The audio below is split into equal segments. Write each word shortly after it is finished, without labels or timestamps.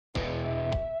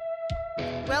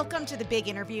Welcome to The Big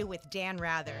Interview with Dan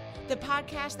Rather, the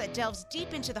podcast that delves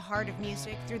deep into the heart of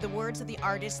music through the words of the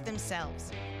artists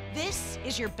themselves. This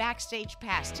is your backstage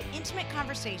pass to intimate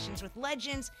conversations with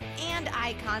legends and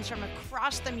icons from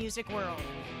across the music world,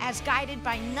 as guided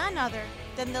by none other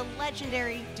than the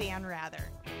legendary Dan Rather.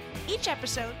 Each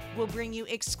episode will bring you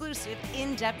exclusive,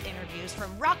 in-depth interviews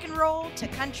from rock and roll to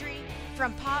country,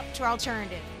 from pop to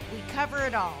alternative. We cover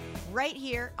it all right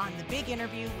here on The Big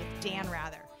Interview with Dan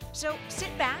Rather. So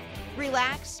sit back,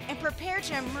 relax, and prepare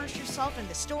to immerse yourself in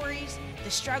the stories, the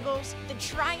struggles, the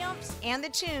triumphs, and the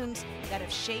tunes that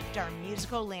have shaped our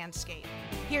musical landscape.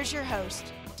 Here's your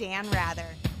host, Dan Rather.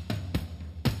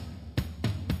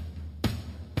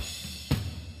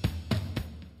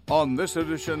 On this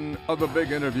edition of The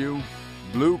Big Interview,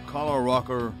 blue-collar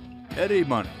rocker Eddie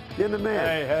Money. You're the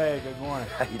man. Hey, good morning.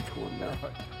 How you doing, man?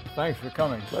 Thanks for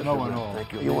coming. Pleasure, Snow and man. all.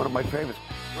 Thank you. You're one of my favorites.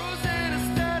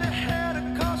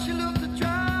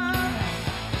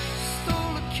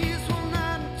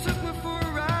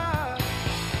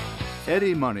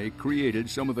 Eddie Money created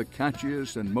some of the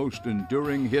catchiest and most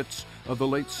enduring hits of the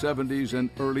late 70s and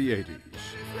early 80s.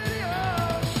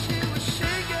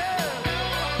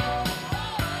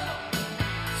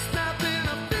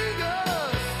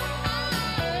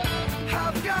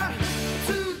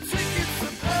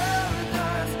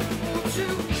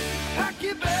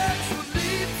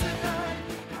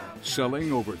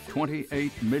 Selling over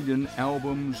 28 million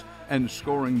albums and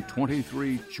scoring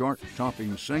 23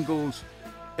 chart-topping singles,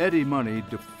 Eddie Money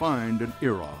defined an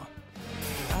era.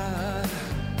 I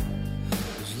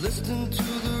was listening to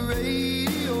the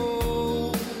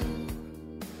radio.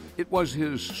 It was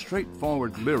his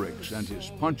straightforward lyrics and his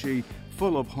punchy,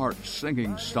 full-of-heart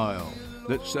singing style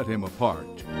that set him apart.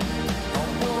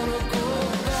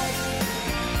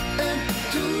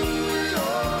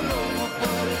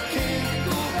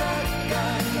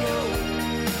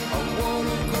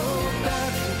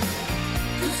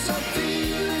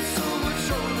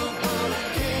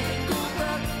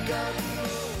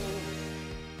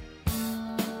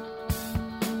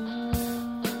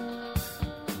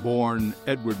 Born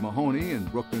Edward Mahoney in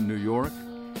Brooklyn, New York,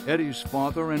 Eddie's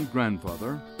father and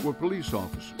grandfather were police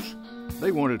officers.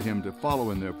 They wanted him to follow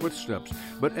in their footsteps,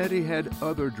 but Eddie had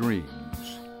other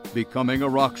dreams, becoming a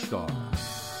rock star.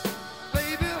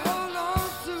 Baby, hold on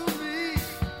to me.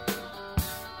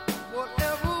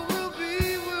 Whatever will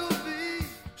be, will be.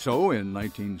 So in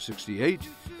 1968,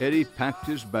 Eddie packed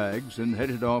his bags and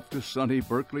headed off to sunny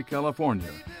Berkeley,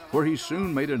 California, where he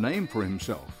soon made a name for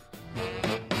himself.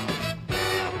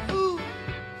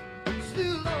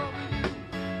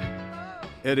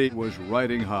 Eddie was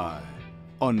riding high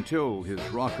until his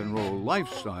rock and roll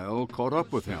lifestyle caught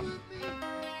up with him.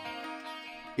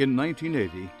 In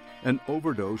 1980, an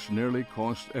overdose nearly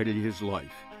cost Eddie his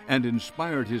life and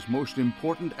inspired his most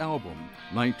important album,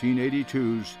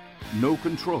 1982's No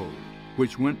Control,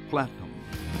 which went platinum.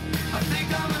 I think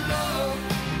I'm in love.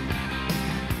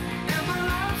 And my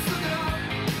life's so gone.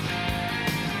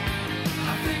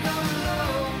 I think I'm in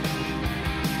love.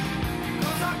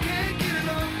 'Cause I can't get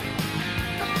enough.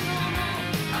 No.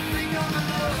 I think I'm in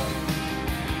love.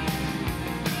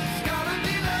 It's gotta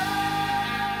be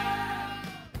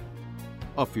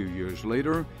love. A few years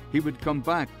later, he would come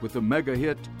back with the mega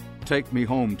hit, Take Me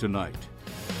Home Tonight.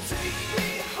 Take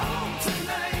me home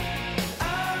tonight. I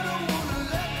don't wanna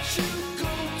let you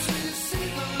go till you see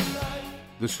the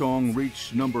light. The song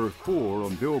reached number 4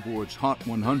 on Billboard's Hot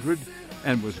 100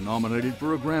 and was nominated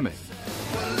for a Grammy.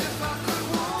 Well, if I could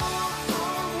walk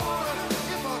on water,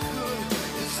 if I could,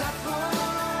 is that what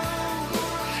I'm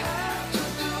gonna have to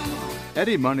do?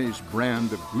 Eddie Money's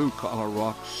brand of blue-collar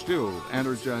rock still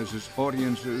energizes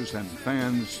audiences and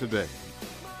fans today.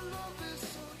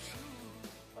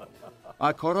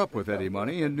 I caught up with Eddie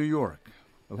Money in New York.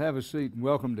 Well, have a seat and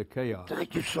welcome to Chaos.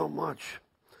 Thank you so much.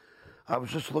 I was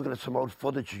just looking at some old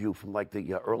footage of you from like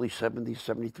the early 70s,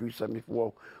 73,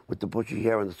 74, with the bushy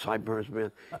hair and the sideburns,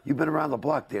 man. You've been around the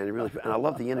block, Dan. You really, and I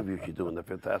love the interviews you're doing. They're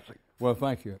fantastic. Well,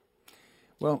 thank you.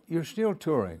 Well, you're still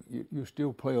touring. You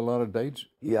still play a lot of dates?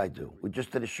 Yeah, I do. We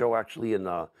just did a show actually in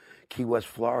Key West,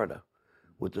 Florida,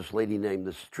 with this lady named,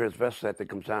 this transvestite that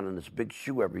comes down in this big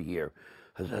shoe every year.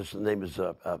 Her name is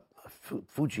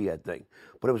Fuji, I think.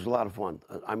 But it was a lot of fun.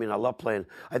 I mean, I love playing.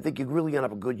 I think you're really gonna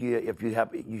have a good year if you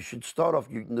have. You should start off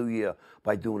your New Year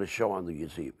by doing a show on New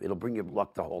Year's Eve. It'll bring you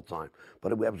luck the whole time.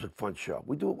 But it was a fun show.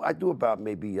 I do about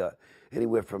maybe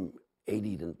anywhere from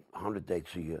 80 to 100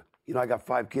 dates a year. You know, I got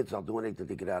 5 kids. I'll do anything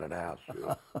to get out of the house. You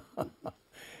know?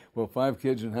 Well, 5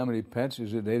 kids and how many pets?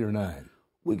 Is it 8 or 9?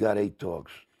 We got 8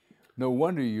 dogs. No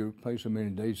wonder you play so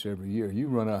many dates every year. You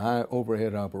run a high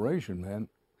overhead operation, man.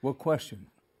 What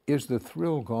question? Is the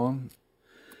thrill gone?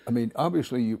 I mean,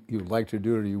 obviously you like to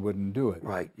do it or you wouldn't do it.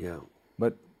 Right, yeah.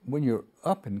 But when you're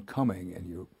up and coming and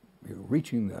you're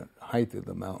reaching the height of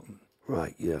the mountain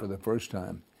Right, yeah. for the first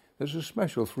time, there's a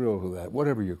special thrill to that,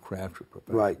 whatever your craft or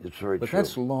profession. Right, it's very But true.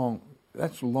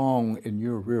 that's long in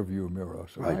your rearview mirror.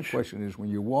 So Right, my sure. question is, when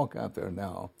you walk out there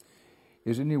now,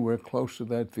 is anywhere close to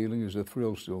that feeling? Is the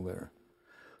thrill still there?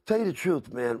 Tell you the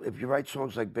truth, man, if you write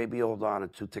songs like Baby Hold On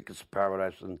and Two Tickets to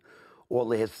Paradise and all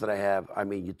the hits that I have, I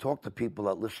mean, you talk to people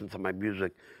that listen to my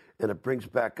music and it brings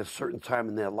back a certain time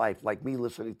in their life, like me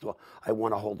listening to I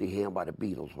Want to Hold Your Hand by the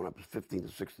Beatles when I was 15 to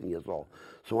 16 years old.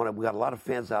 So we got a lot of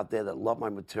fans out there that love my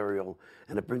material,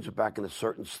 and it brings it back in a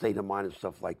certain state of mind and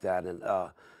stuff like that. And,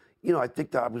 you know, I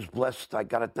think that I was blessed. I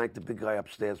got to thank the big guy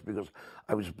upstairs because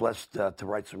I was blessed to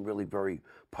write some really very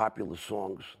popular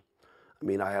songs. I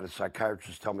mean, I had a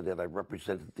psychiatrist tell me that I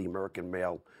represented the American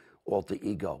male alter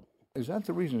ego. Is that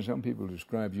the reason some people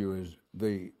describe you as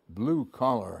the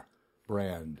blue-collar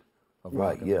brand of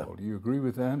Right, rock and yeah. roll? Do you agree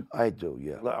with that? I do,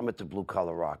 yeah. I'm into blue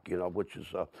collar rock, you know, which is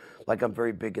like I'm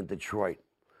very big in Detroit,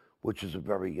 which is a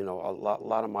very, you know, a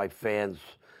lot of my fans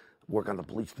work on the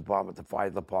police department, the fire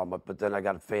department, but then I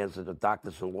got fans of the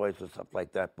doctors and lawyers and stuff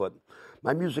like that. But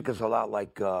my music is a lot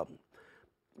like the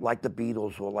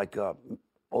Beatles or like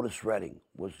Otis Redding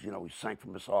was, you know, he sang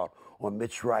from his heart, or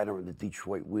Mitch Ryder and the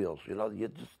Detroit Wheels. You know, you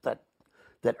just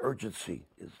that urgency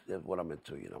is what I'm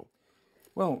into, you know.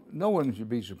 Well, no one should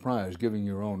be surprised, given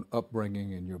your own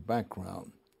upbringing and your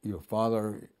background. Your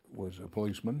father was a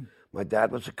policeman. My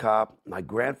dad was a cop. My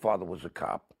grandfather was a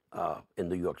cop in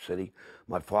New York City.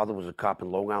 My father was a cop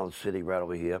in Long Island City, right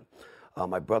over here.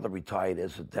 My brother retired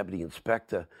as a deputy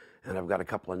inspector, and I've got a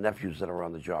couple of nephews that are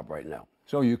on the job right now.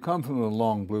 So you come from the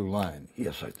long blue line,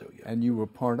 Yes, I do, yeah. and you were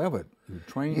part of it. You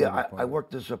trained. Yeah, to be part I of it.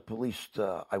 worked as a police,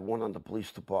 I went on the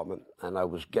police department, and I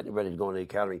was getting ready to go into the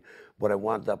academy, but I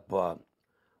wound up,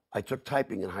 I took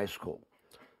typing in high school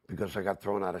because I got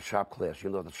thrown out of shop class.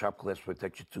 You know, the shop class would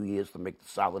take you 2 years to make the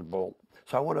solid bowl.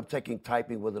 So I wound up taking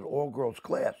typing with an all-girls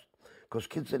class because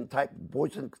kids didn't type,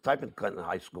 boys didn't type in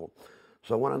high school.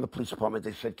 So I went on the police department.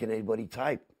 They said, can anybody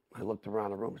type? I looked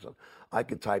around the room and said, I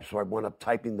can type. So I wound up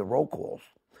typing the roll calls.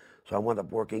 So I wound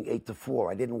up working 8 to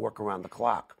 4. I didn't work around the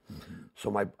clock.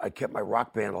 So I kept my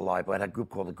rock band alive. I had a group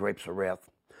called the Grapes of Wrath.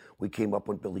 We came up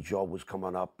when Billy Joel was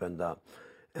coming up,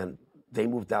 and they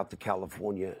moved out to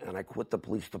California, and I quit the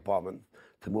police department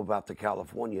to move out to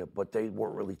California, but they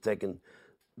weren't really taking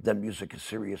their music as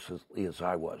seriously as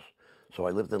I was. So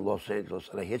I lived in Los Angeles,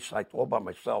 and I hitchhiked all by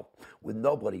myself with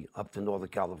nobody up to Northern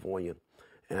California.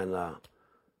 And I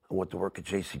went to work at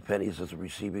JCPenney's as a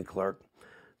receiving clerk.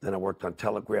 Then I worked on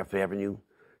Telegraph Avenue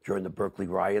during the Berkeley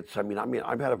riots. I mean,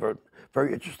 I've had a very,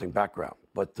 very interesting background,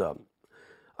 but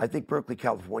I think Berkeley,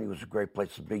 California was a great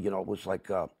place to be. You know, it was like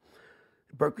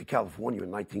Berkeley, California in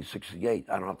 1968.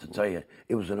 I don't have to tell you,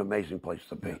 it was an amazing place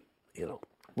to be, you know.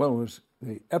 Well, it was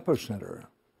the epicenter,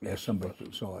 as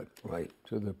somebody saw it, Right.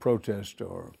 to the protest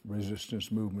or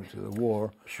resistance movement to the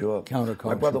war. Sure. Counterculture.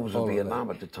 My brother was in all of that.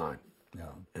 Vietnam at the time. Yeah.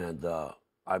 And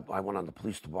I went on the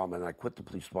police department, and I quit the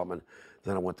police department.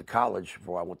 Then I went to college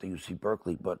before I went to UC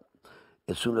Berkeley. But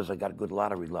as soon as I got a good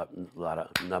lottery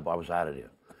number, I was out of there.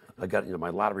 I got, you know, my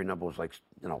lottery number was like,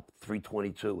 you know,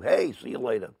 322. Hey, see you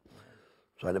later.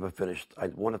 So I never finished. I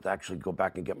wanted to actually go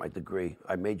back and get my degree.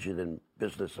 I majored in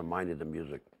business and minored in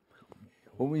music.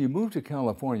 Well, when you moved to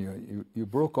California, you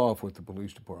broke off with the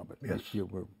police department. Yes. You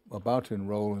were about to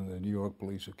enroll in the New York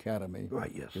Police Academy.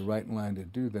 Right, yes. You're right in line to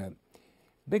do that.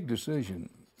 Big decision.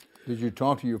 Did you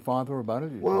talk to your father about it?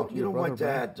 Did Well, talk to you your know,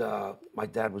 brother my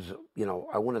dad was, you know,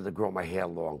 I wanted to grow my hair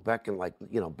long. Back in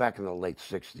back in the late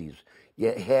 60s,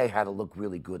 yeah, hair had to look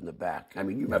really good in the back. I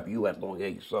mean, you remember you had long hair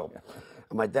yourself.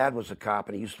 And my dad was a cop,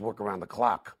 and he used to work around the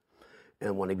clock.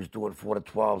 And when he was doing 4 to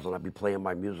 12s, and I'd be playing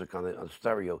my music on the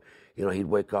stereo, you know, he'd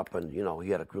wake up and, you know, he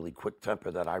had a really quick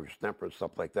temper, that Irish temper and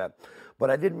stuff like that. But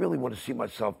I didn't really want to see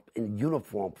myself in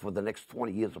uniform for the next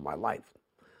 20 years of my life.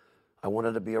 I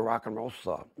wanted to be a rock and roll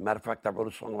star. Matter of fact, I wrote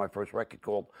a song on my first record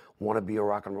called Want to Be a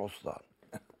Rock and Roll Star.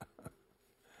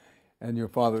 And your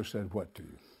father said what to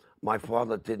you? My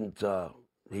father didn't,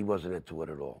 he wasn't into it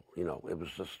at all. You know, it was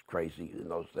just crazy in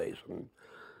those days. And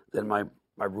then my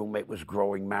roommate was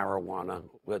growing marijuana.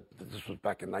 This was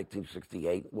back in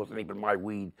 1968. It wasn't even my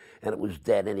weed, and it was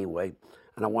dead anyway.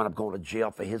 And I wound up going to jail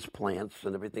for his plants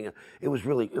and everything. It was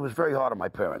very hard on my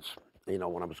parents, you know,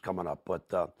 when I was coming up.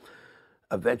 But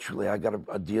eventually I got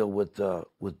a deal with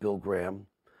Bill Graham,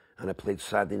 and I played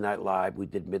Saturday Night Live. We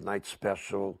did Midnight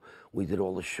Special. We did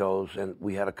all the shows, and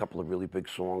we had a couple of really big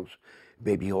songs.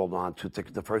 Baby Hold On,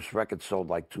 the first record sold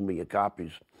like 2 million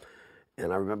copies.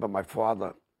 And I remember my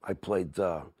father, I played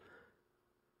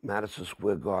Madison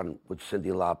Square Garden with Cyndi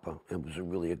Lauper. It was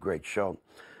really a great show.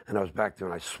 And I was back there,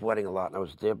 and I was sweating a lot. And I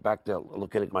was there back there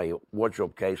looking at my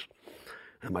wardrobe case.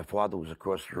 And my father was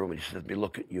across the room, and he said to me,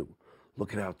 look at you.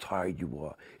 Look at how tired you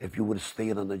are. If you would have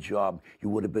stayed on the job, you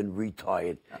would have been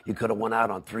retired. You could have went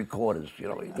out on 3/4.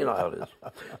 You know how it is.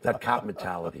 That cop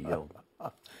mentality, you know.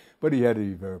 But he had to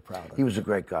be very proud of He was a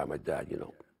great guy, my dad, you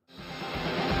know.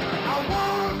 I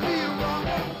wanna be wrong,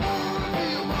 wanna be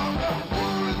wrong,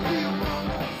 wanna be wrong.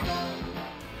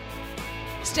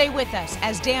 Stay with us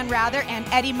as Dan Rather and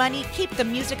Eddie Money keep the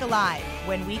music alive.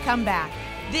 When we come back,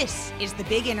 this is The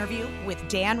Big Interview with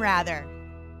Dan Rather.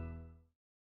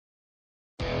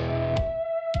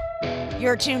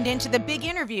 You're tuned into The Big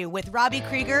Interview with Robbie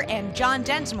Krieger and John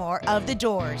Densmore of The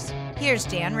Doors. Here's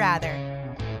Dan Rather.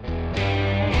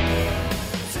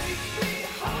 Take me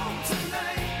home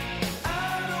tonight.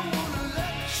 I don't wanna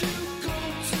let you go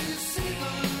till you see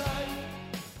the light.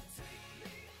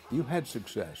 You had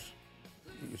success.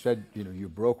 You said, you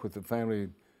broke with the family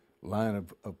line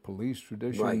of police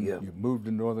tradition. Right, yeah. You moved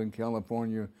to Northern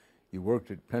California. You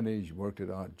worked at Penny's. You worked at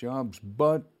odd jobs.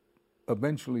 But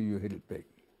eventually you hit it big.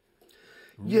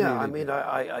 Yeah, Really I mean,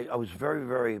 I was very,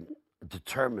 very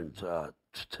determined to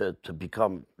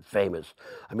become famous.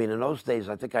 I mean, in those days,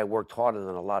 I think I worked harder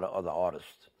than a lot of other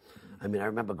artists. I mean, I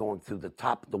remember going through the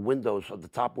top windows,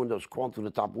 crawling through the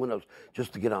top windows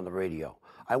just to get on the radio.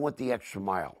 I went the extra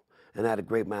mile, and I had a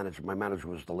great manager. My manager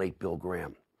was the late Bill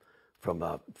Graham from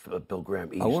Bill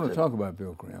Graham East. I want to talk about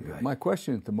Bill Graham. Right. My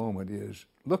question at the moment is,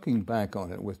 looking back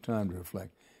on it with time to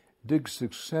reflect, did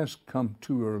success come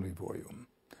too early for you?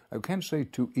 I can't say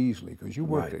too easily because you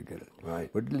worked to get it. Right.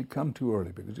 But did it come too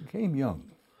early because it came young?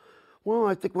 Well,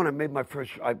 I think when I made my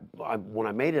first, when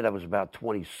I made it, I was about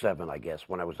 27, I guess,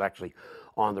 when I was actually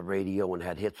on the radio and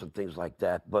had hits and things like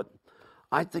that. But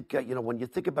I think, when you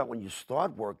think about when you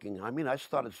start working, I mean, I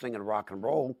started singing rock and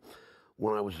roll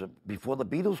when I was, before the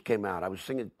Beatles came out. I was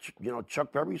singing,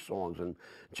 Chuck Berry songs and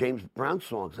James Brown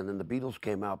songs, and then the Beatles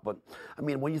came out. But, I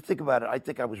mean, when you think about it, I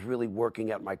think I was really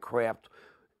working at my craft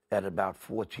at about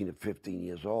 14 or 15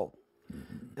 years old.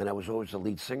 Mm-hmm. And I was always the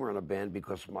lead singer in a band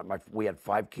because we had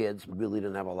 5 kids. We really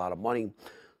didn't have a lot of money.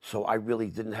 So I really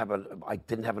didn't have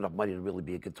enough money to really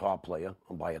be a guitar player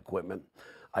and buy equipment.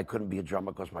 I couldn't be a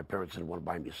drummer because my parents didn't want to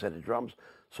buy me a set of drums.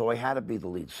 So I had to be the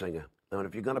lead singer. And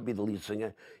if you're going to be the lead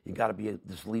singer, you got to be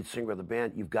this lead singer of the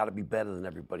band. You've got to be better than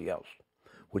everybody else,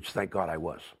 which thank God I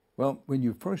was. Well, when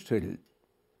you first hit it,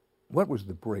 what was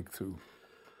the breakthrough?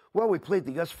 Well, we played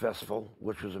the S Festival,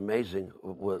 which was amazing.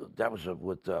 That was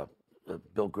what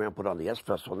Bill Graham put on the S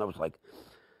Festival, and that was like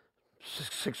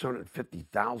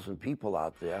 650,000 people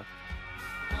out there.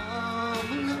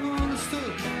 I'm never understood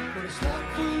what it's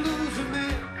like to lose a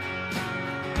man.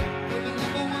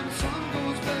 Remember when the sun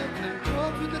goes back and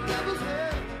crawls with the devil's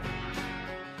head.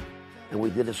 And we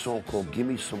did a song called Give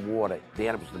Me Some Water.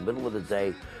 Dan, it was the middle of the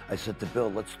day. I said to Bill,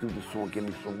 let's do the song Give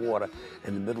Me Some Water.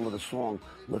 In the middle of the song,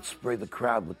 let's spray the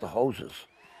crowd with the hoses.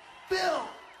 Bill,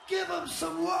 give him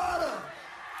some water.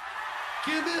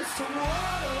 Give me some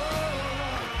water.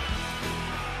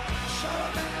 Shut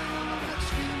up, man, on the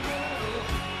Mexican border.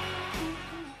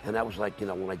 And that was like,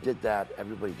 when I did that,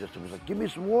 everybody just was like, give me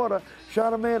some water,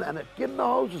 shot him in, and give him the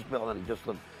hoses, Bill. And he just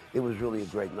looked, it was really a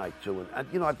great night, too.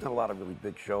 And, I've done a lot of really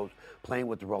big shows. Playing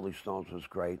with the Rolling Stones was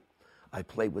great. I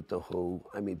played with The Who.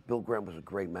 I mean, Bill Graham was a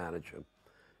great manager.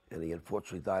 And he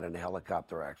unfortunately died in a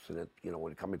helicopter accident,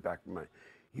 when coming back from a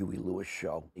Huey Lewis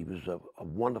show. He was a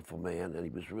wonderful man, and he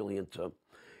was really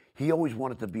he always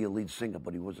wanted to be a lead singer,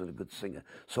 but he wasn't a good singer.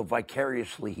 So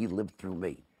vicariously, he lived through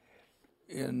me.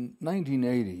 In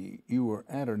 1980, you were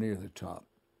at or near the top.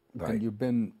 Right. And you've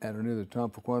been at or near the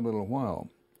top for quite a little while.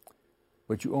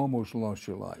 But you almost lost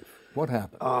your life. What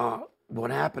happened?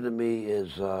 What happened to me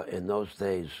is, in those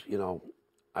days,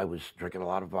 I was drinking a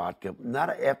lot of vodka. Not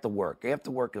after work.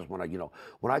 After work is when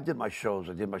when I did my shows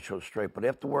straight. But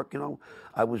after work,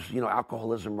 I was,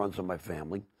 alcoholism runs in my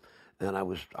family. And I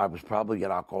was probably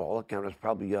an alcoholic, and I was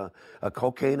probably a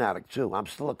cocaine addict too. I'm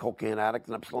still a cocaine addict,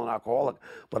 and I'm still an alcoholic,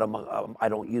 but I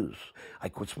don't use. I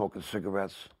quit smoking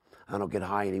cigarettes. I don't get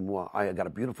high anymore. I got a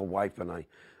beautiful wife, and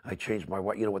I changed my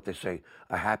wife. You know what they say?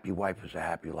 A happy wife is a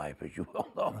happy life, as you well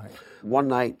know. Right. One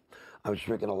night, I was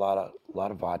drinking a lot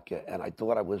of vodka, and I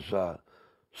thought I was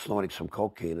snorting some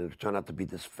cocaine, and it turned out to be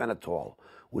this phenol,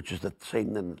 which is the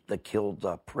same thing that killed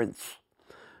Prince.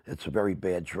 It's a very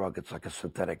bad drug. It's like a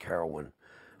synthetic heroin,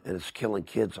 and it's killing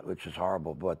kids, which is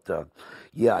horrible. But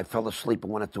I fell asleep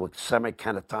and went into a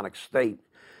semi-catatonic state,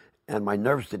 and my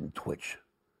nerves didn't twitch.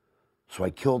 So I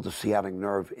killed the sciatic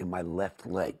nerve in my left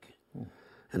leg.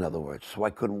 in other words. So I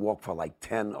couldn't walk for like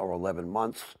 10 or 11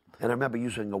 months. And I remember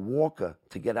using a walker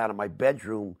to get out of my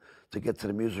bedroom to get to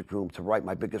the music room to write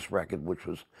my biggest record, which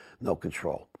was No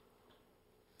Control.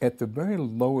 At the very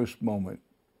lowest moment,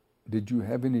 did you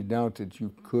have any doubt that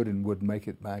you could and would make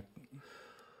it back?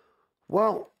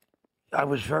 Well, I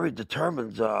was very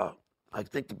determined. I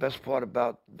think the best part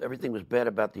about everything was bad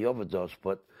about the overdose,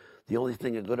 but the only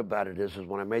thing good about it is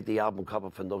when I made the album cover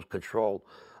for No Control,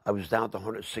 I was down to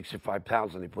 165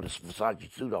 pounds and they put a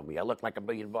Versace suit on me. I looked like $1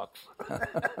 million.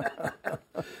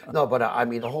 No, but I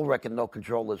mean, the whole record, No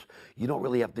Control, is you don't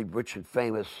really have to be rich and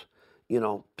famous, you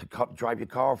know, to drive your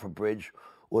car off a bridge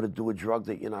or to do a drug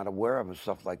that you're not aware of and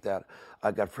stuff like that.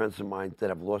 I got friends of mine that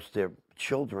have lost their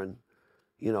children,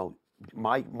 you know,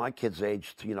 my kids'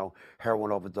 age to, you know,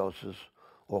 heroin overdoses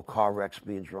or car wrecks,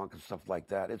 being drunk and stuff like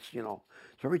that. It's, you know,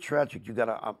 it's very tragic. You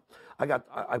gotta,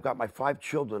 I've got my 5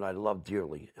 children I love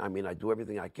dearly. I mean, I do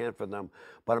everything I can for them,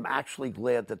 but I'm actually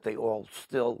glad that they all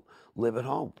still live at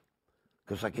home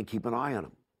because I can keep an eye on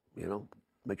them, you know,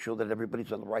 make sure that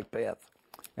everybody's on the right path.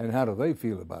 And how do they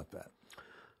feel about that?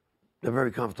 They're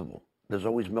very comfortable. There's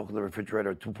always milk in the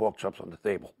refrigerator, 2 pork chops on the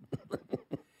table.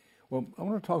 Well, I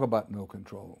want to talk about No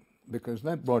Control because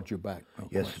that brought you back. No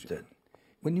Yes, question. it did.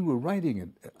 When you were writing it,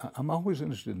 I'm always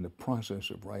interested in the process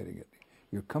of writing it.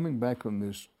 You're coming back from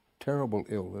this terrible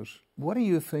illness. What are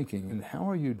you thinking, and how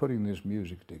are you putting this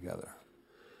music together?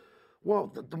 Well,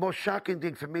 the most shocking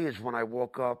thing for me is when I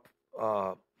woke up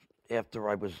after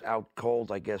I was out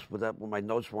cold, I guess, when my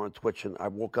nose weren't twitching. I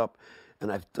woke up, and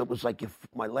it was like if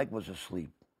my leg was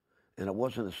asleep, and it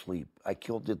wasn't asleep. I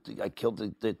killed it. I killed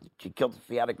the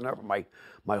sciatic nerve of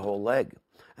my whole leg.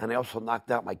 And I also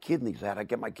knocked out my kidneys. I had to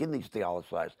get my kidneys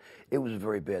dialyzed. It was a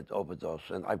very bad overdose,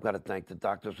 and I've got to thank the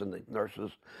doctors and the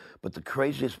nurses. But the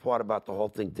craziest part about the whole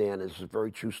thing, Dan, is a very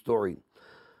true story.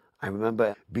 I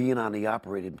remember being on the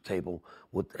operating table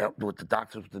with the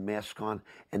doctors with the mask on,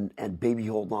 and Baby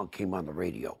Hold On came on the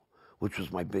radio, which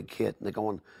was my big hit. And they're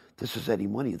going, "This is Eddie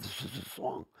Money. This is his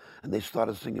song." And they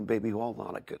started singing Baby Hold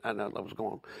On. I was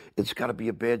going, it's got to be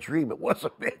a bad dream. It was a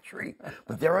bad dream.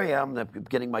 But there I am,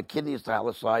 getting my kidneys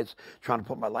dialyzed, trying to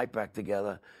put my life back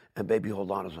together, and Baby Hold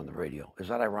On is on the radio. Is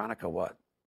that ironic or what?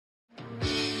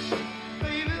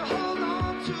 Baby, hold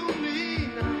on to me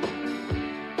now.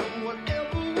 And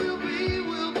whatever will be,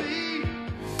 will be.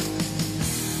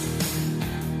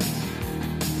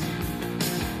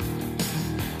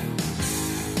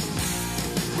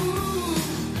 Ooh,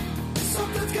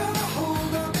 something's got a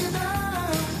hold on me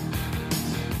now.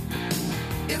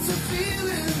 It's a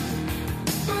feeling,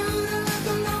 burning like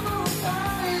a love on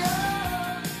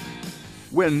fire.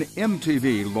 When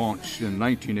MTV launched in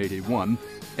 1981,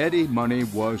 Eddie Money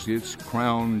was its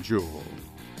crown jewel.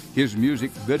 His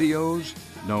music videos,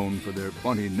 known for their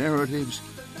funny narratives,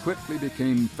 quickly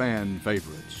became fan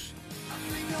favorites.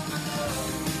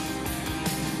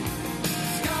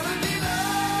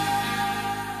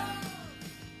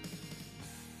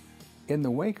 In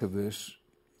the wake of this,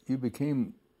 you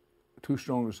became, too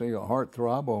strong to say, a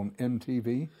heartthrob on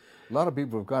MTV. A lot of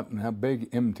people have forgotten how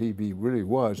big MTV really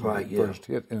was when Right, it yeah. first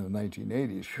hit in the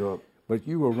 1980s. Sure. But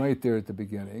you were right there at the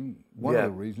beginning. One Yeah,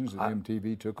 of the reasons that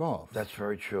MTV took off. That's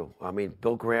very true. I mean,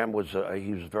 Bill Graham was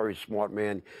he was a very smart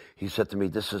man. He said to me, I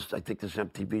think this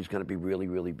MTV is going to be really,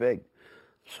 really big.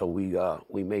 So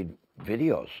we made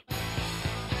videos.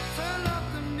 Turn up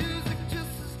the music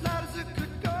just as loud as it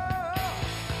could go.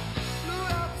 Blew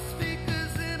out the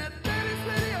speakers in a daddy's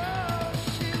radio.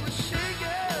 She was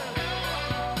shaking.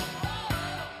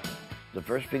 The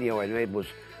first video I made was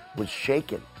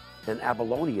Shaken, and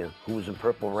Abalonia, who was in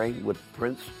Purple Rain with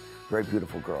Prince, very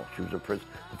beautiful girl. She was a Prince.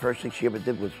 The first thing she ever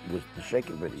did was the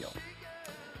Shaken video.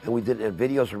 And we did, and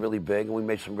videos are really big, and we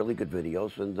made some really good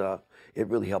videos, and it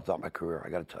really helped out my career, I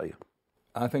got to tell you.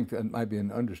 I think that might be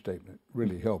an understatement.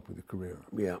 Really helped with the career.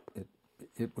 Yeah.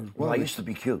 It was Well, one I of used to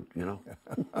be cute, you know.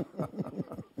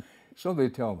 So they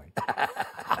tell me.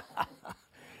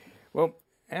 Well,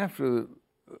 after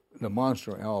the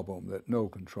monster album that No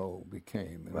Control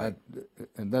became, and, Right.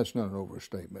 and that's not an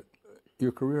overstatement,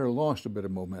 your career lost a bit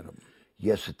of momentum.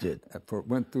 Yes, it did. It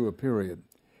went through a period,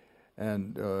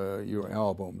 and your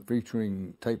album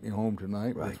featuring Take Me Home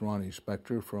Tonight Right. with Ronnie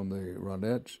Spector from the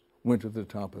Ronettes went to the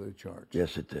top of the charts.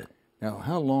 Yes, it did. Now,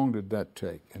 how long did that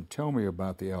take? And tell me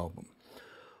about the album.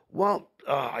 Well,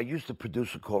 I used a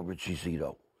producer called Richie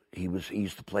Zito. He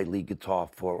used to play lead guitar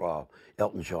for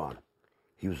Elton John.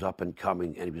 He was up and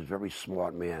coming, and he was a very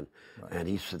smart man. Right. And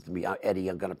he said to me, "Eddie,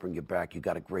 I'm going to bring you back. You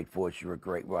got a great voice. You're a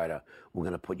great writer. We're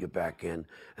going to put you back in."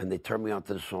 And they turned me on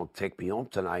to the song "Take Me Home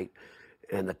Tonight."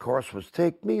 And the chorus was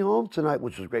 "Take Me Home Tonight,"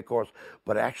 which was a great chorus.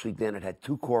 But actually, then it had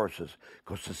two choruses,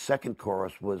 because the second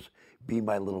chorus was "Be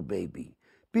My Little Baby."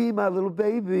 Be My Little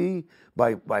Baby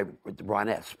by Ron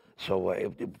S. So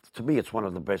to me, it's one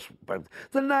of the best.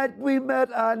 The night we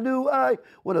met, I knew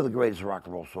one of the greatest rock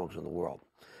and roll songs in the world.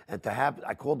 And to have,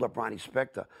 I called up Ronnie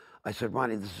Spector. I said,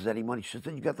 "Ronnie, this is Eddie Money." She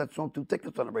said, "You got that song, 2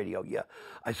 Tickets on the radio?" "Yeah."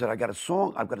 I said, I've got a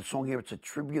song here. It's a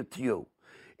tribute to you.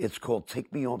 It's called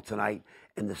 "Take Me Home Tonight,"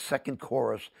 and the second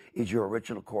chorus is your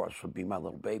original chorus for "Be My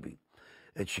Little Baby."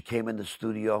 And she came in the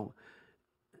studio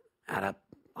on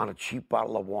a cheap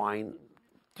bottle of wine.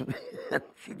 And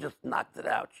she just knocked it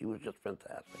out. She was just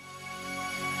fantastic.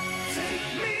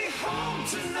 Take me home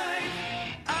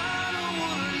tonight. I don't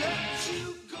wanna let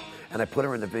you go. And I put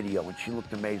her in the video, and she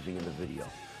looked amazing in the video.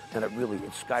 And it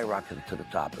skyrocketed to the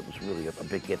top. It was really a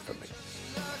big hit for me.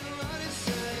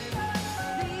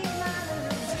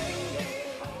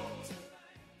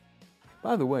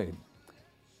 By the way,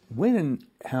 when and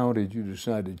how did you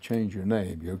decide to change your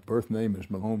name? Your birth name is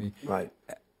Mahoney. Right.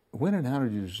 When and how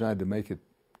did you decide to make it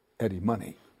Eddie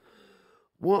Money?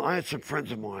 Well, I had some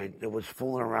friends of mine that was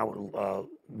fooling around with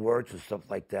words and stuff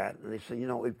like that. And they said,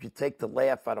 if you take the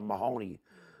laugh out of Mahoney.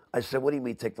 I said, "What do you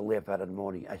mean take the laugh out of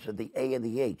Mahoney?" I said, "The A and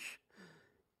the H.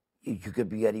 You could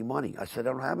be Eddie Money." I said,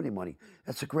 "I don't have any money."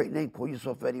 "That's a great name. Call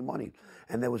yourself Eddie Money."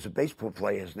 And there was a baseball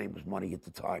player. His name was Money at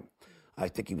the time. I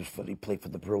think he played for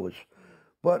the Brewers.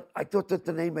 But I thought that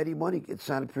the name Eddie Money, it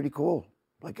sounded pretty cool.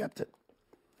 I kept it.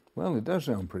 Well, it does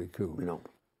sound pretty cool.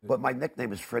 But my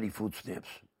nickname is Freddie Food Stamps.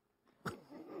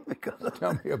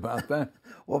 Tell me about that.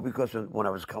 Well, because when I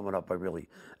was coming up, I really,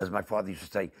 as my father used to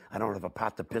say, I don't have a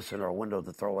pot to piss in or a window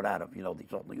to throw it out of, these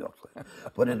old New York slang.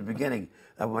 But in the beginning,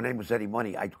 my name was Eddie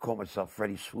Money. I'd call myself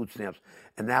Freddie's Food Stamps.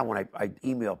 And now when I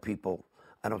email people,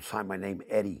 I don't sign my name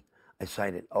Eddie. I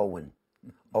sign it Owen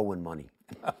Money.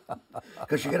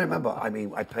 Because you got to remember, I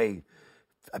pay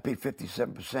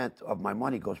 57% of my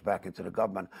money goes back into the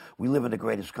government. We live in the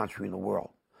greatest country in the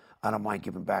world. I don't mind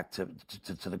giving back to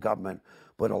the government,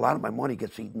 but a lot of my money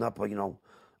gets eaten up.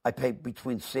 I pay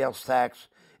between sales tax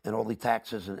and all the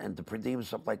taxes and the per diem and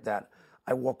stuff like that.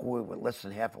 I walk away with less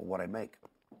than half of what I make.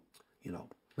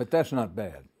 But that's not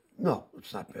bad. No,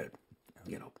 it's not bad.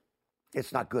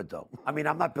 It's not good though. I'm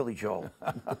not Billy Joel.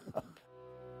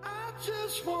 I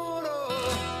just wanna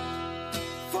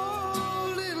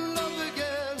fall in love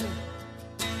again.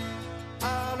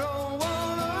 I don't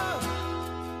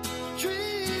wanna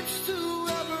dreams to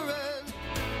ever end.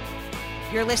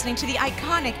 You're listening to the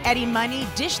iconic Eddie Money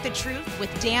Dish the Truth with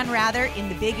Dan Rather in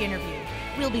The Big Interview.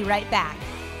 We'll be right back.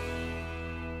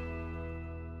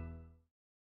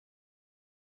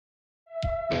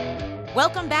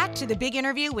 Welcome back to The Big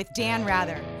Interview with Dan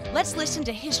Rather. Let's listen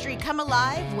to history come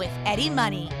alive with Eddie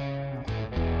Money.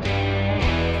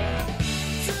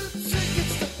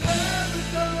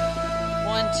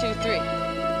 1, 2, 3.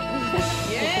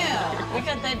 Yeah, we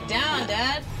got that down,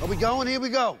 Dad. Are we going? Here we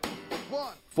go.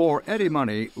 1. For Eddie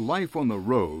Money, life on the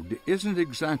road isn't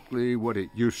exactly what it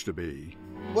used to be.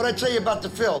 What'd I tell you about the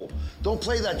fill? Don't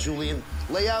play that, Julian.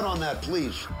 Lay out on that,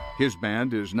 please. His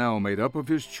band is now made up of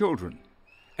his children,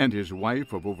 and his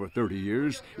wife of over 30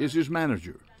 years is his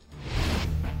manager.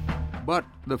 But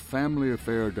the family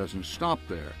affair doesn't stop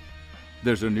there.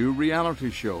 There's a new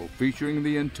reality show featuring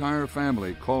the entire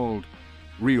family called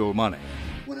Real Money.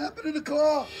 What happened to the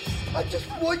car? I just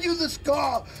won you this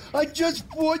car. I just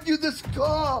won you this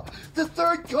car. The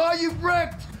third car you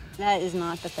wrecked. That is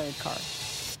not the third car.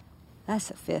 That's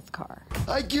the fifth car.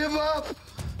 I give up.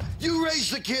 You raise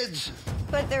the kids.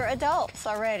 But they're adults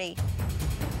already.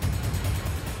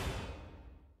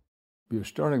 You're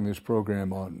starting this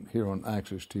program here on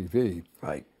Access TV.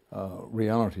 Right.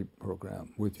 Reality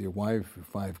program with your wife, your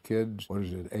 5 kids. What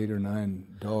is it, 8 or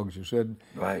 9 dogs? You said.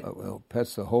 Right. Well,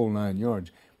 pets, the whole 9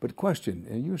 yards. But question,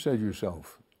 and you said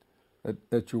yourself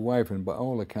that your wife, and by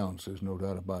all accounts, there's no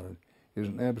doubt about it, is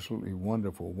an absolutely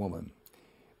wonderful woman.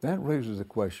 That raises the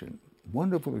question: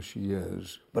 wonderful as she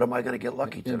is, But am I going to get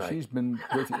lucky and tonight? she's been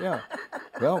with you. Yeah.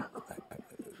 Well,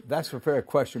 that's a fair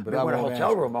question, but I Maybe in a won't hotel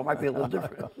answer. room, I might be a little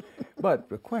different. But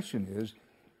the question is,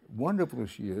 wonderful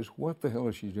as she is, what the hell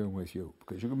is she doing with you?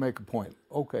 Because you can make a point.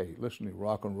 Okay, listen to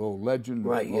rock and roll legend,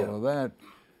 Right, all yeah. of that,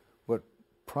 but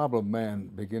problem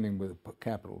man beginning with a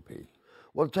capital P.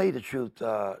 Well, to tell you the truth,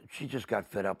 she just got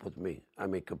fed up with me.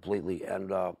 Completely.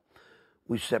 And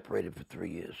we separated for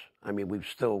 3 years.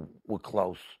 We're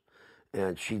close.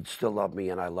 And she still loved me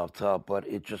and I loved her. But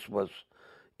it just was,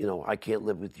 I can't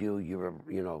live with you.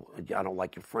 I don't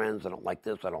like your friends. I don't like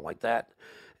this. I don't like that.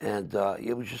 And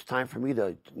it was just time for me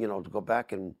to go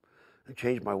back and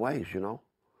change my ways,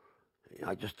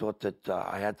 I just thought that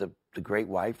I had to the great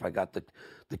wife. I got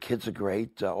the kids are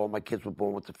great. All my kids were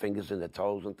born with the fingers in their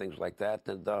toes and things like that.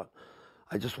 And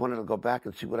I just wanted to go back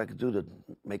and see what I could do to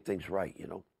make things right, you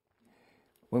know.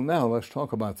 Well, now let's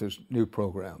talk about this new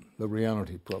program, the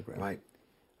reality program. Right.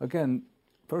 Again,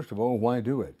 first of all, why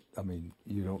do it? I mean,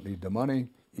 you don't need the money.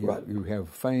 You have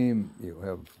fame. You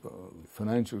have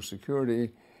financial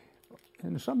security.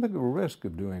 And there's something of a risk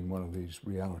of doing one of these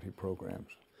reality programs.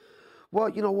 Well,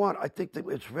 you know what? I think that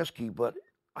it's risky, but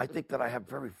I think that I have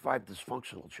 5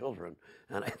 dysfunctional children,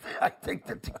 and I think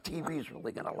that the TV is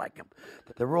really going to like them.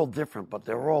 They're all different, but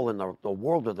they're all in the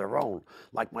world of their own.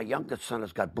 Like my youngest son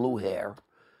has got blue hair,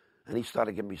 and he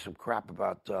started giving me some crap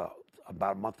about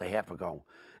a month and a half ago,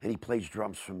 and he plays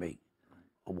drums for me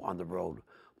on the road.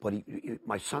 But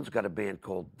my son's got a band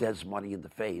called Des Money and the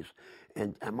Fays,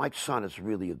 and my son is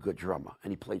really a good drummer,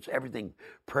 and he plays everything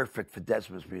perfect for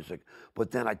Desmond's music.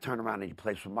 But then I turn around and he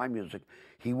plays for my music.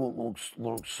 He won't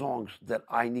learn songs that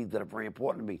I need that are very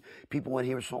important to me. People want to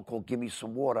hear a song called "Give Me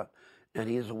Some Water," and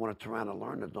he doesn't want to turn around and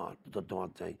learn the darn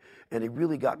thing. And it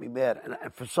really got me mad.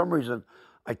 And for some reason,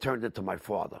 I turned into my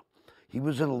father. He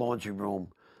was in the laundry room,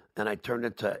 and I turned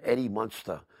into Eddie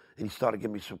Munster. And he started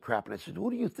giving me some crap, and I said,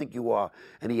 "Who do you think you are?"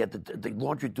 And he had the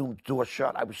laundry door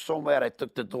shut. I was so mad, I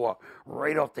took the door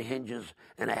right off the hinges,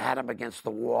 and I had him against the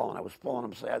wall, and I was pulling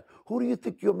him sad. "Who do you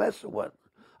think you're messing with?"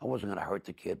 I wasn't going to hurt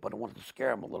the kid, but I wanted to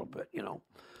scare him a little bit, you know.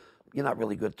 You're not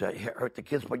really good to hurt the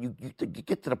kids, but you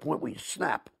get to the point where you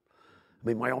snap. I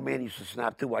mean, my old man used to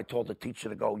snap, too. I told the teacher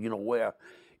to go, you know where,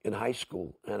 in high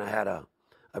school, and I had a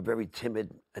very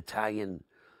timid Italian.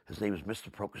 His name is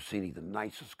Mr. Procaccini, the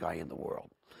nicest guy in the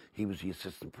world. He was the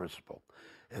assistant principal.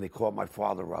 And they called my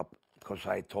father up because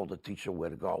I had told the teacher where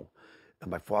to go.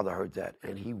 And my father heard that.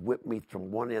 And he whipped me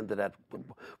from one end of that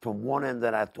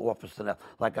office to that,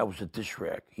 like I was a dish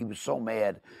rag. He was so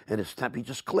mad, and his temper, he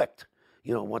just clicked.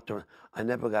 You know, I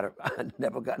never got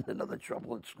in another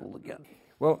trouble in school again.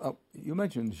 Well, you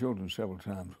mentioned the children several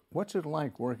times. What's it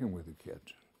like working with the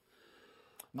kids?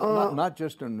 Not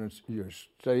just on your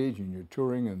stage and your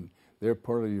touring, and they're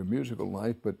part of your musical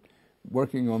life, but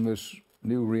working on this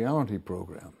new reality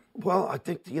program. Well, I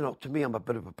think, you know, to me, I'm a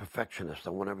bit of a perfectionist. I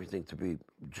want everything to be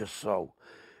just so.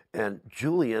 And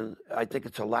Julian, I think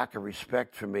it's a lack of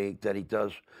respect for me that he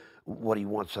does what he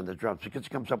wants on the drums, because he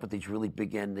comes up with these really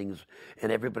big endings,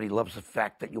 and everybody loves the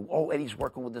fact that Eddie's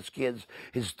working with his kids.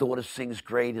 His daughter sings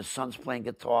great. His son's playing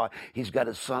guitar. He's got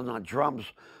his son on drums.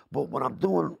 But when I'm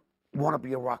doing Want to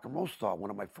Be a Rock and Roll Star, one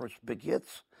of my first big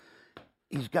hits,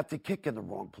 he's got the kick in the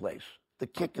wrong place. The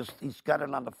kick he's got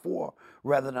it on the 4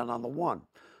 rather than on the 1.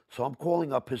 So I'm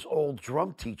calling up his old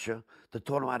drum teacher that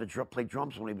taught him how to play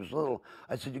drums when he was little.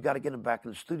 I said, "You got to get him back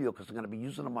in the studio because I'm going to be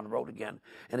using him on the road again.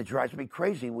 And it drives me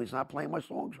crazy when he's not playing my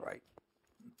songs right."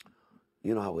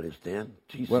 You know how it is, Dan.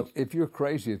 Jesus. Well, if you're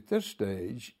crazy at this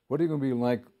stage, what are you going to be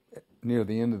like near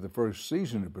the end of the first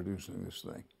season of producing this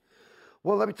thing?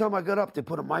 Well, every time I got up, they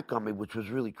put a mic on me, which was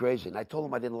really crazy. And I told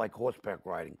them I didn't like horseback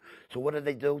riding. So what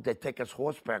do? They take us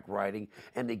horseback riding,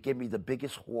 and they give me the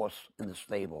biggest horse in the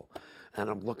stable. And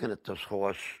I'm looking at this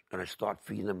horse, and I start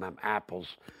feeding him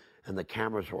apples. And the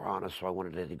cameras were on us, so I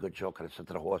wanted to do a good joke. And I said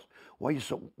to the horse,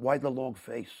 why the long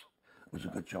face? It was a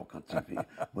good joke on TV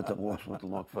with the horse with the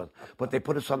long face. But they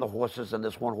put us on the horses, and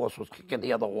this one horse was kicking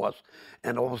the other horse.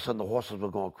 And all of a sudden, the horses were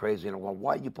going crazy. And I'm going,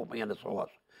 "Why did you put me on this horse?"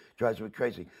 Drives me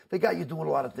crazy. They got you doing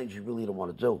a lot of things you really don't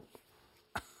want to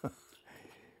do.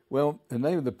 Well, the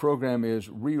name of the program is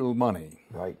Real Money.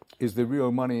 Right. Is there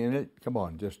real money in it? Come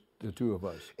on, just the two of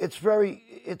us. It's very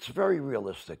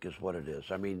realistic is what it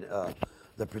is. I mean,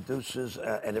 the producers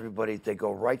and everybody, they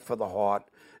go right for the heart,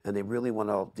 and they really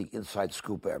want the inside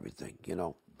scoop of everything, you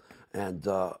know. And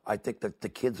I think that the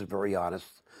kids are very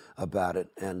honest about it,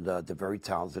 and they're very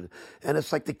talented. And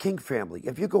it's like the King family.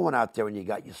 If you're going out there and you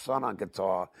got your son on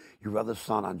guitar, your other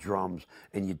son on drums,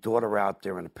 and your daughter out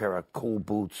there in a pair of cool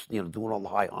boots, you know, doing all the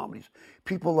high harmonies,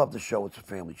 people love the show. It's a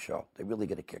family show. They really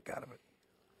get a kick out of it.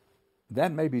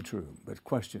 That may be true, but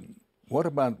question, what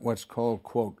about what's called,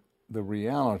 quote, the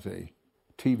reality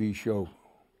TV show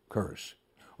curse?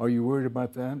 Are you worried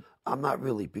about that? I'm not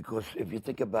really, because if you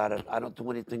think about it, I don't do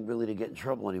anything really to get in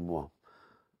trouble anymore.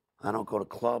 I don't go to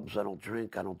clubs, I don't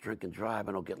drink and drive,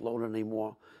 I don't get loaded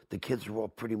anymore. The kids are all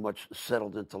pretty much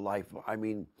settled into life. I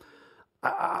mean,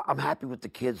 I'm happy with the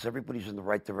kids. Everybody's in the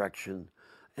right direction,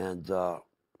 and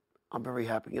I'm very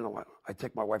happy. You know, I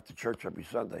take my wife to church every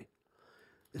Sunday.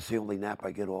 It's the only nap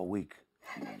I get all week.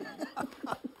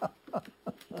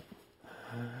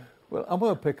 Well, I'm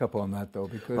going to pick up on that, though,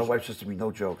 because my wife says to me,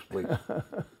 "No jokes, please."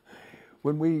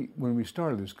 When we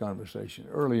started this conversation,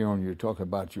 early on you were talking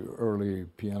about your early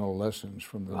piano lessons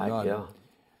from the Right, nun. yeah.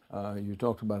 You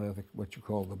talked about, I think, what you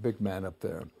call the big man up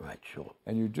there. Right, sure.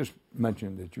 And you just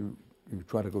mentioned that you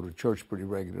try to go to church pretty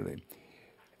regularly.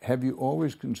 Have you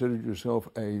always considered yourself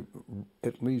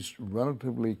at least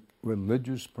relatively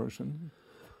religious person?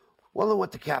 Well, I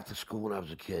went to Catholic school when I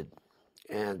was a kid.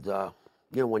 And,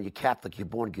 when you're Catholic, you're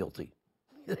born guilty.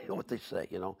 You know what they say,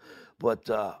 But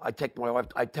I take my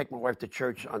wife to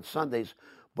church on Sundays.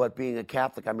 But being a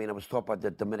Catholic, I was taught by the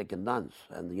Dominican nuns.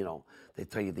 And, they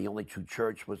tell you the only true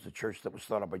church was the church that was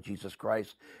started by Jesus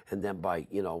Christ and then by,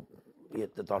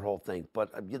 that whole thing.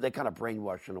 But they kind of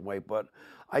brainwash in a way. But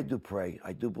I do pray.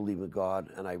 I do believe in God.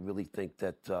 And I really think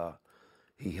that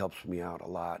he helps me out a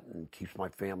lot and keeps my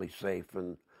family safe.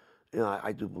 And,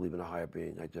 I do believe in a higher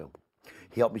being. I do.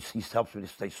 He helps me to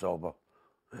stay sober.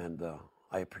 And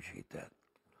I appreciate that.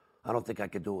 I don't think I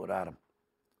could do it without him.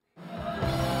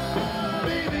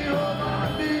 Baby, on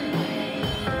my knees.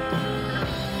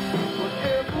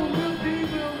 Whatever will be.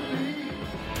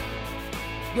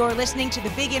 You're listening to The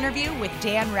Big Interview with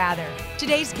Dan Rather.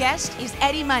 Today's guest is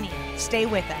Eddie Money. Stay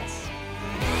with us.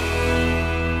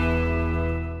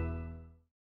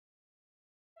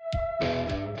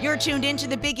 You're tuned in to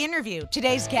The Big Interview.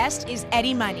 Today's guest is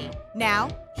Eddie Money. Now,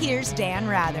 here's Dan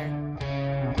Rather.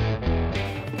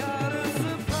 Got a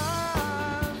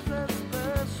surprise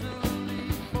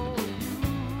especially for you.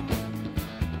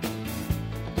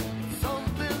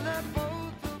 Something that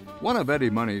both of us. One of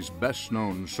Eddie Money's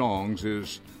best-known songs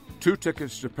is Two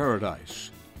Tickets to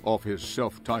Paradise, off his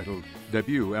self-titled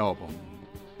debut album.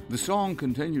 The song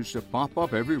continues to pop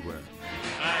up everywhere.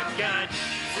 I've got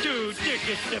 2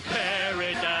 tickets to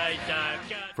paradise. I've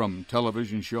got... From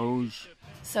television shows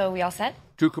So we all set?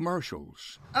 to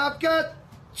commercials. I've got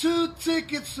 2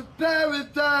 tickets to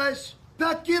paradise.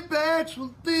 Pack your bags,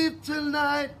 we'll leave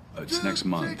tonight. It's 2 next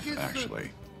month, tickets to-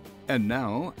 actually. And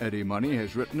now, Eddie Money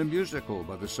has written a musical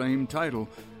by the same title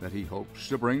that he hopes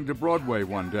to bring to Broadway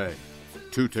one day,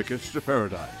 Two Tickets to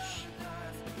Paradise.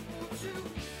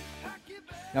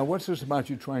 Now, what's this about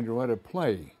you trying to write a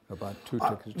play about two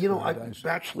tickets to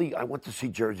paradise? I went to see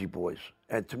Jersey Boys.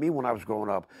 And to me, when I was growing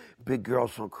up, Big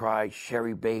Girls Don't Cry,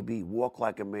 Sherry Baby, Walk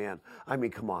Like a Man.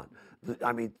 Come on.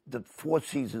 The 4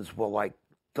 seasons were like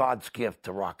God's gift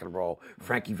to rock and roll.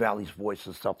 Frankie Valli's voice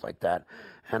and stuff like that.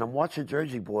 And I'm watching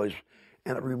Jersey Boys,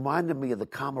 and it reminded me of the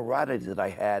camaraderie that I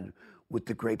had with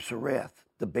the Grapes of Wrath,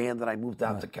 the band that I moved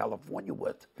out to California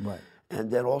with. Right.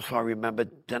 And then also I remember,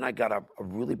 then I got a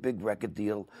really big record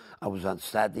deal. I was on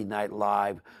Saturday Night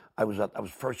Live. I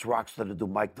was first rock star to do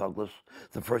Mike Douglas,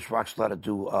 the first rock star to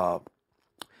do,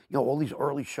 all these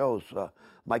early shows.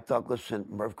 Mike Douglas and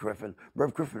Merv Griffin.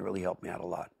 Merv Griffin really helped me out a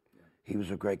lot. He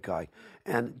was a great guy.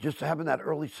 And just having that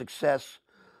early success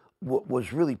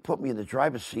was really put me in the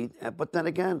driver's seat. But then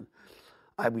again,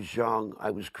 I was young, I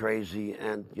was crazy,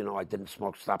 and, I didn't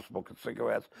stop smoking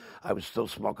cigarettes. I was still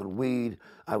smoking weed.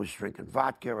 I was drinking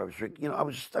vodka.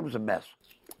 I was a mess.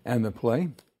 And the play?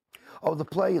 Oh, the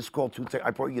play is called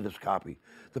I brought you this copy.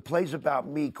 The play's about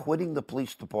me quitting the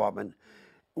police department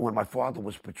when my father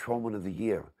was patrolman of the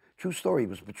year. True story, he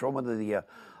was patrolman of the year.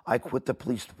 I quit the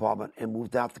police department and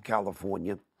moved out to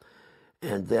California.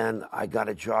 And then I got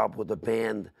a job with a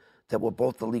band that were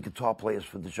both the lead guitar players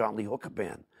for the John Lee Hooker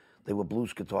Band. They were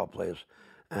blues guitar players,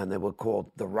 and they were called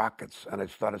the Rockets. And I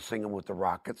started singing with the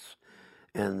Rockets.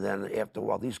 And then after a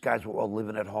while, these guys were all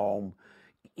living at home.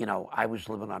 I was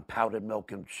living on powdered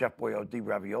milk and Chef Boyardee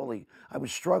ravioli. I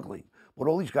was struggling. But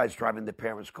all these guys driving their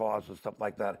parents' cars and stuff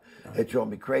like that, it drove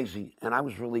me crazy. And I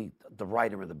was really the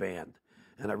writer of the band.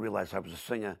 And I realized I was a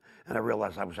singer, and I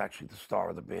realized I was actually the star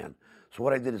of the band. So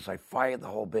what I did is I fired the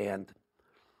whole band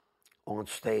on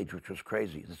stage, which was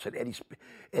crazy. It said,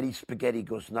 Eddie Spaghetti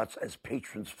goes nuts as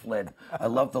patrons fled. I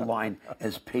love the line,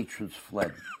 as patrons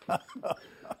fled.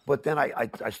 But then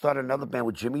I started another band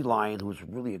with Jimmy Lyon, who was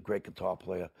really a great guitar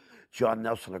player. John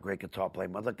Nelson, a great guitar player.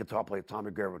 My other guitar player,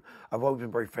 Tommy Gervin. I've always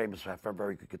been very famous for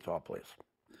very good guitar players.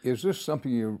 Is this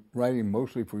something you're writing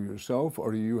mostly for yourself,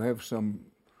 or do you have some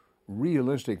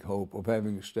realistic hope of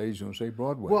having a stage on, say,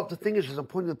 Broadway? Well, the thing is I'm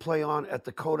putting the play on at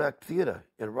the Kodak Theater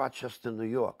in Rochester, New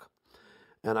York.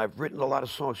 And I've written a lot of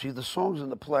songs. See, the songs in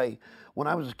the play, when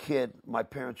I was a kid, my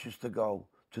parents used to go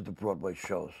to the Broadway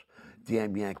shows.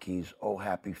 Damn Yankees, Oh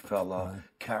Happy Fella,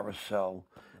 Carousel.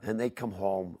 And they'd come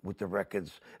home with the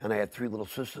records. And I had 3 little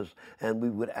sisters. And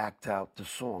we would act out the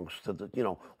songs to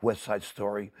the, West Side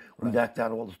Story. We'd act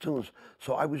out all the tunes.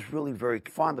 So I was really very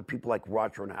fond of people like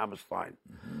Roger and Hammerstein.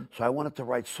 Mm-hmm. So I wanted to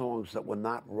write songs that were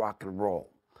not rock and roll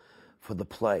for the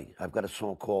play. I've got a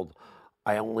song called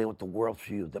I Only Want the World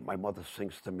for You that my mother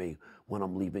sings to me when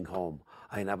I'm leaving home.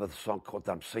 I have a song called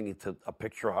that I'm singing to a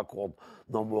picture of her called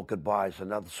No More Goodbyes.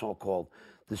 Another song called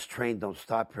This train don't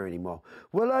stop here anymore.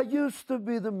 Well, I used to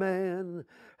be the man,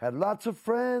 had lots of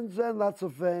friends and lots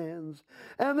of fans,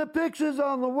 and the pictures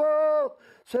on the wall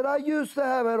said I used to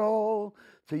have it all.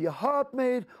 Till your heart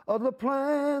made other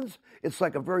plans. It's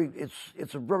like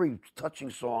it's a very touching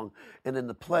song. And in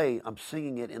the play, I'm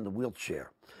singing it in the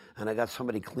wheelchair. And I got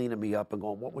somebody cleaning me up and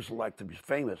going, what was it like to be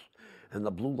famous? And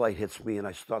the blue light hits me and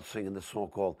I start singing this song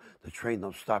called The Train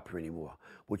Don't Stop Here Anymore,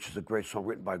 which is a great song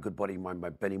written by a good buddy of mine,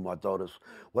 by Benny Mardotis.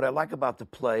 What I like about the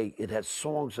play, it has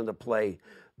songs in the play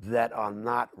that are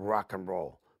not rock and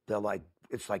roll.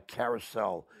 It's like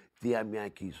Carousel, Damn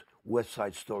Yankees, West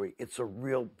Side Story. It's a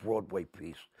real Broadway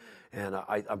piece, and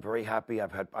I'm very happy.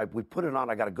 We put it on.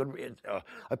 I got a good.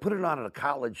 I put it on at a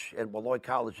college, at Molloy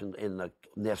College in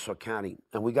Nassau County,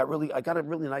 and I got a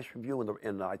really nice review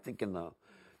in the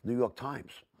New York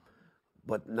Times.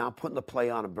 But now putting the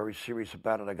play on, I'm very serious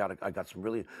about it. I got some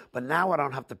really, but now I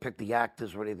don't have to pick the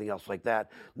actors or anything else like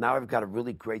that. Now I've got a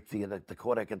really great theater, the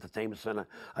Kodak Entertainment Center.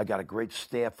 I got a great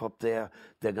staff up there.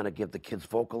 They're going to give the kids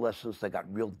vocal lessons. They got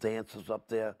real dancers up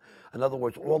there. In other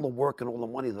words, all the work and all the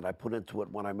money that I put into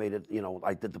it when I made it,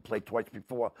 I did the play twice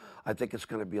before. I think it's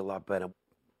going to be a lot better.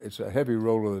 It's a heavy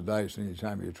roll of the dice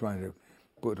anytime you're trying to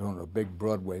put on a big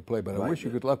Broadway play, but I wish you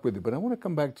good luck with it. But I want to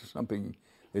come back to something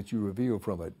that you revealed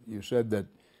from it. You said that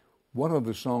one of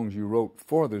the songs you wrote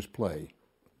for this play,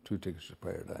 Two Tickets to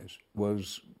Paradise,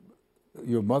 was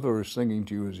your mother is singing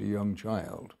to you as a young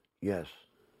child. Yes.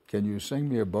 Can you sing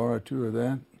me a bar or two of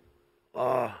that?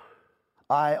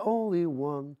 I only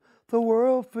want the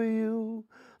world for you.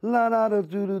 La da da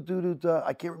do do do do da.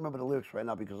 I can't remember the lyrics right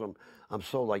now because I'm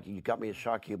so like you got me in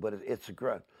shock here, but it's a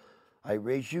great. I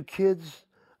raise you kids.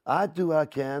 I do I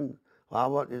can.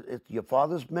 Your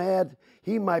father's mad.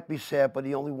 He might be sad, but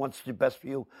he only wants the best for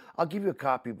you. I'll give you a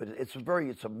copy, but it's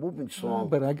a moving song.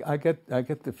 But I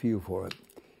get the feel for it,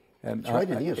 and it's right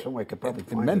in here somewhere. I could probably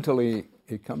find mentally,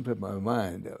 it comes to my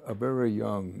mind a very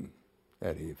young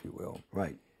Eddie, if you will.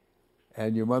 Right.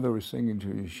 And your mother was singing to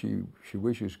you. She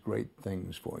wishes great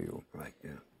things for you. Right.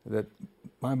 Yeah. That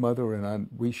my mother and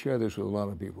we share this with a lot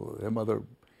of people. Their mother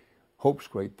hopes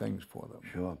great things for them.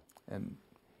 Sure. And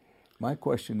my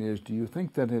question is, do you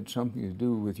think that had something to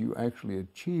do with you actually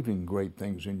achieving great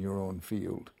things in your own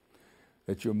field?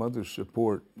 That your mother's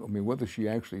support, whether she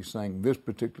actually sang this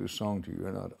particular song to you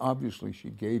or not, obviously she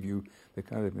gave you the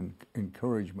kind of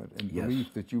encouragement and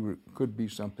belief that you could be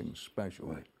something special.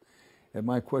 Right. And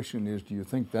my question is, do you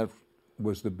think that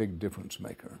was the big difference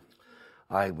maker?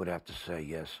 I would have to say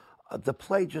yes. The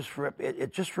play just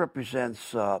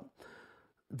represents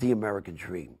the American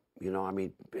dream.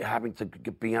 Having to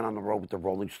be on the road with the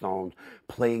Rolling Stones,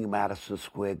 playing Madison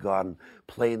Square Garden,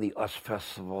 playing the US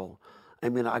Festival.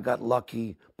 I got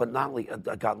lucky, but not only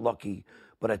I got lucky,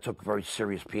 but I took very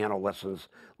serious piano lessons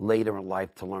later in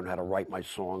life to learn how to write my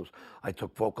songs. I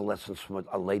took vocal lessons from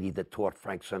a lady that taught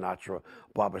Frank Sinatra,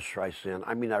 Barbra Streisand.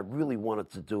 I really wanted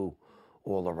to do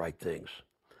all the right things.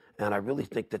 And I really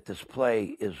think that this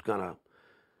play is going to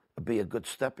be a good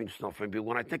stepping stone for me.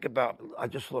 When I think about, I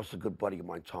just lost a good buddy of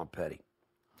mine, Tom Petty.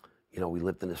 We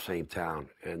lived in the same town,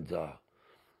 and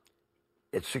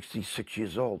at 66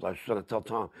 years old, I was trying to tell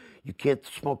Tom, you can't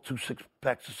smoke 2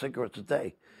 6-packs of cigarettes a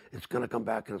day. It's going to come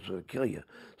back and it's going to kill you.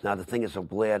 Now, the thing is, I'm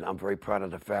very proud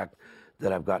of the fact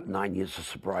that I've got 9 years of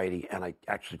sobriety, and I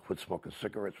actually quit smoking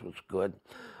cigarettes, which was good.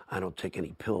 I don't take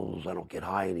any pills. I don't get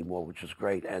high anymore, which is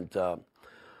great. And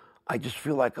I just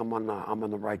feel like I'm on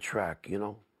the right track,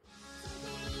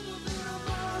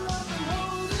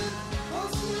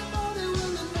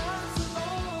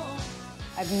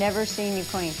 I've never seen you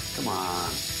clean. Come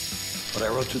on. But I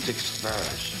wrote Two Tickets to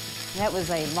Paradise. That was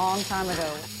a long time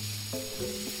ago.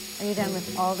 Are you done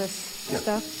with all this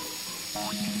stuff?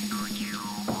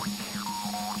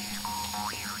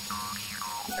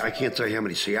 I can't tell you how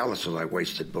many Cialises I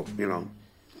wasted, but,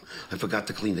 I forgot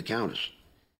to clean the counters.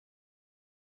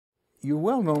 You're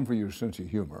well known for your sense of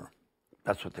humor.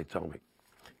 That's what they tell me.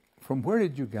 From where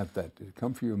did you get that? Did it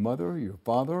come from your mother, your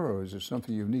father, or is it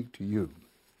something unique to you?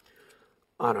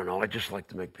 I don't know. I just like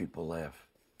to make people laugh.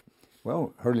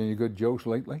 Well, heard any good jokes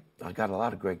lately? I got a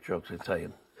lot of great jokes, I tell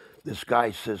you. This guy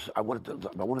says, I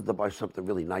wanted to buy something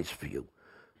really nice for you,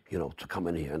 to come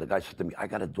in here. And the guy said to me, I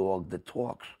got a dog that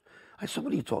talks. I said,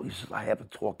 what are you talking? He says, I have a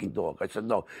talking dog. I said,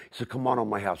 no. He said, come on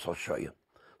my house, I'll show you.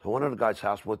 So I went to the guy's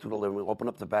house, went through the living room, opened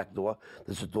up the back door.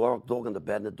 There's a dog in the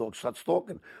bed, and the dog starts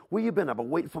talking. Where you been? I've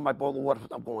been waiting for my bowl of water.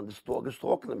 I'm going, this dog is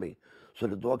talking to me. So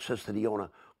the dog says to the owner,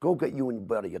 go get you and your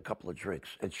buddy a couple of drinks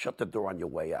and shut the door on your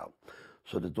way out.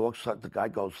 So the guy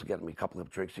goes to get me a couple of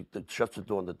drinks. He shuts the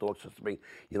door, and the dog says to me,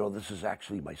 this is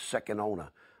actually my second owner.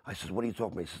 I says, what are you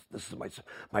talking about? He says, this is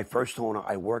my first owner.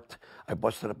 I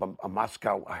busted up a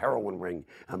heroin ring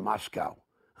in Moscow.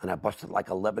 And I busted like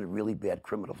 11 really bad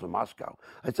criminals in Moscow.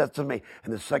 I said, that's me.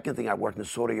 And the second thing, I worked in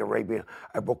Saudi Arabia.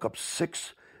 I broke up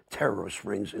 6 terrorist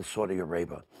rings in Saudi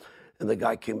Arabia. And the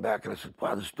guy came back and I said,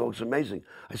 wow, this dog's amazing.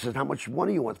 I said, how much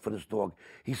money you want for this dog?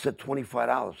 He said,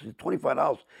 $25. He said,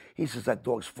 $25? He says, that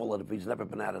dog's full of it. He's never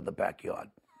been out of the backyard.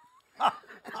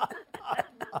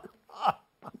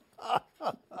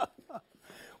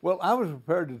 Well, I was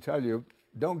prepared to tell you,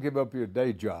 don't give up your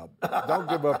day job. Don't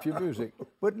give up your music.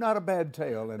 But not a bad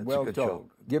tale and That's well a good told.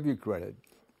 joke. Give you credit.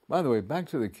 By the way, back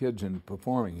to the kids and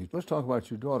performing. Let's talk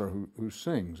about your daughter who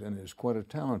sings and is quite a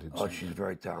talented singer. Oh, she's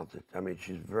very talented. I mean,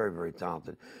 she's very, very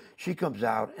talented. She comes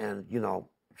out and,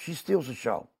 she steals the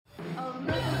show. I'm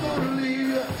never gonna leave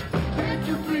you. Can't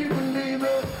you please believe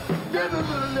it? Never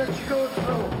gonna let you go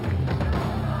slow.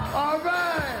 All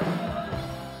right.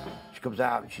 She comes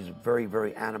out and she's very,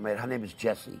 very animated. Her name is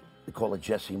Jessie. They call her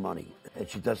Jessie Money. And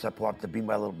she does that part, the Be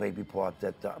My Little Baby part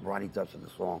that Ronnie does in the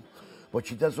song. But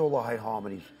she does all the high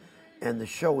harmonies. And the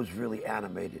show is really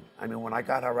animated. I mean, when I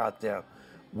got her out there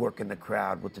working the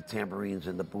crowd with the tambourines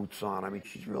and the boots on, I mean,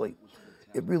 it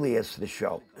really adds to the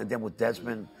show. And then with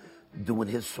Desmond doing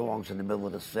his songs in the middle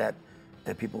of the set,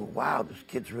 and people go, wow, this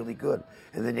kid's really good.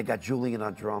 And then you got Julian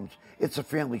on drums. It's a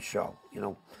family show,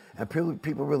 and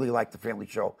people really like the family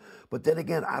show. But then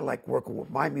again, I like working with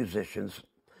my musicians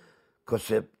because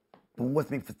they've been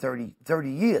with me for 30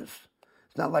 years.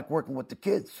 It's not like working with the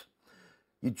kids.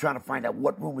 You're trying to find out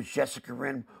what room is Jessica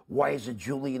in, why isn't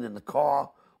Julian in the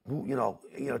car,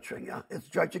 it's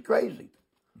drives you crazy.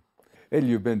 Eddie,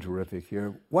 you've been terrific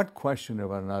here. What question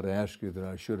have I not asked you that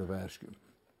I should have asked you?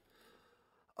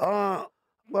 Well,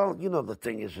 the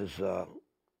thing is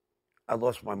I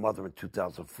lost my mother in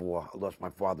 2004. I lost my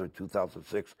father in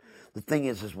 2006. The thing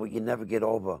is what you never get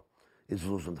over is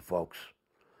losing the folks.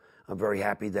 I'm very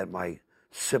happy that my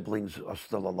siblings are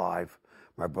still alive.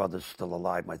 My brother's still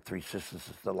alive. My 3 sisters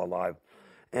are still alive.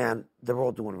 And they're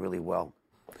all doing really well.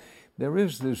 There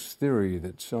is this theory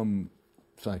that some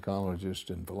psychologists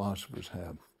and philosophers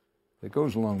have that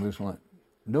goes along this line.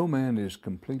 No man is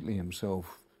completely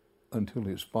himself until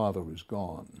his father is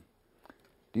gone.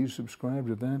 Do you subscribe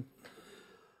to that?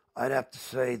 I'd have to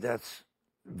say that's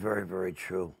very, very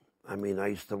true. I mean, I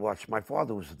used to watch, my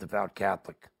father was a devout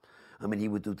Catholic. I mean, he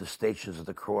would do the Stations of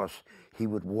the Cross. He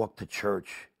would walk to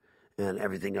church and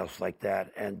everything else like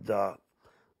that. And,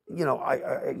 he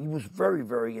was very,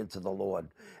 very into the Lord.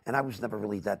 And I was never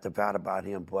really that devout about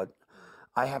him, but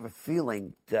I have a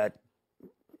feeling that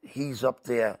he's up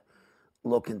there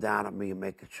looking down at me and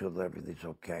making sure that everything's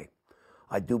okay.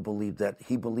 I do believe that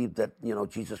he believed that,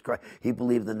 Jesus Christ, he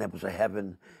believed that there was a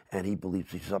heaven, and he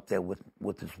believes he's up there with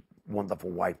his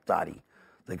wonderful wife, Dottie.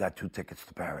 They got 2 tickets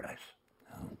to paradise.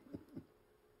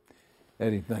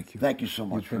 Eddie, thank you. Thank you so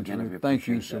much for the interview. Thank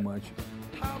you so much.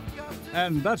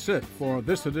 And that's it for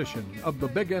this edition of The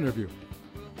Big Interview.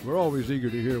 We're always eager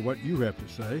to hear what you have to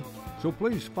say, so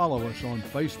please follow us on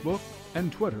Facebook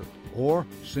and Twitter, or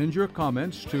send your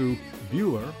comments to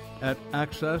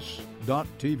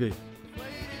viewer@access.tv.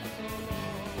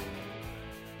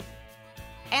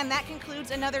 And that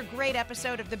concludes another great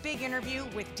episode of The Big Interview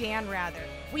with Dan Rather.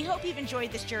 We hope you've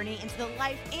enjoyed this journey into the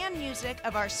life and music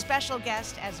of our special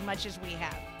guest as much as we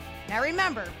have. Now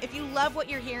remember, if you love what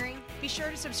you're hearing, be sure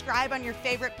to subscribe on your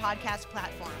favorite podcast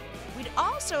platform. We'd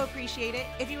also appreciate it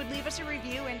if you would leave us a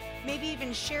review and maybe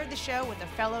even share the show with a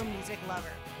fellow music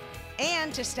lover.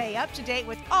 And to stay up to date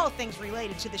with all things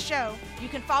related to the show, you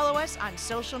can follow us on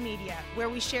social media, where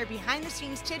we share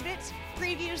behind-the-scenes tidbits,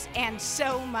 previews, and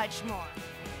so much more.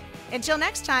 Until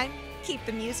next time, keep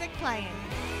the music playing.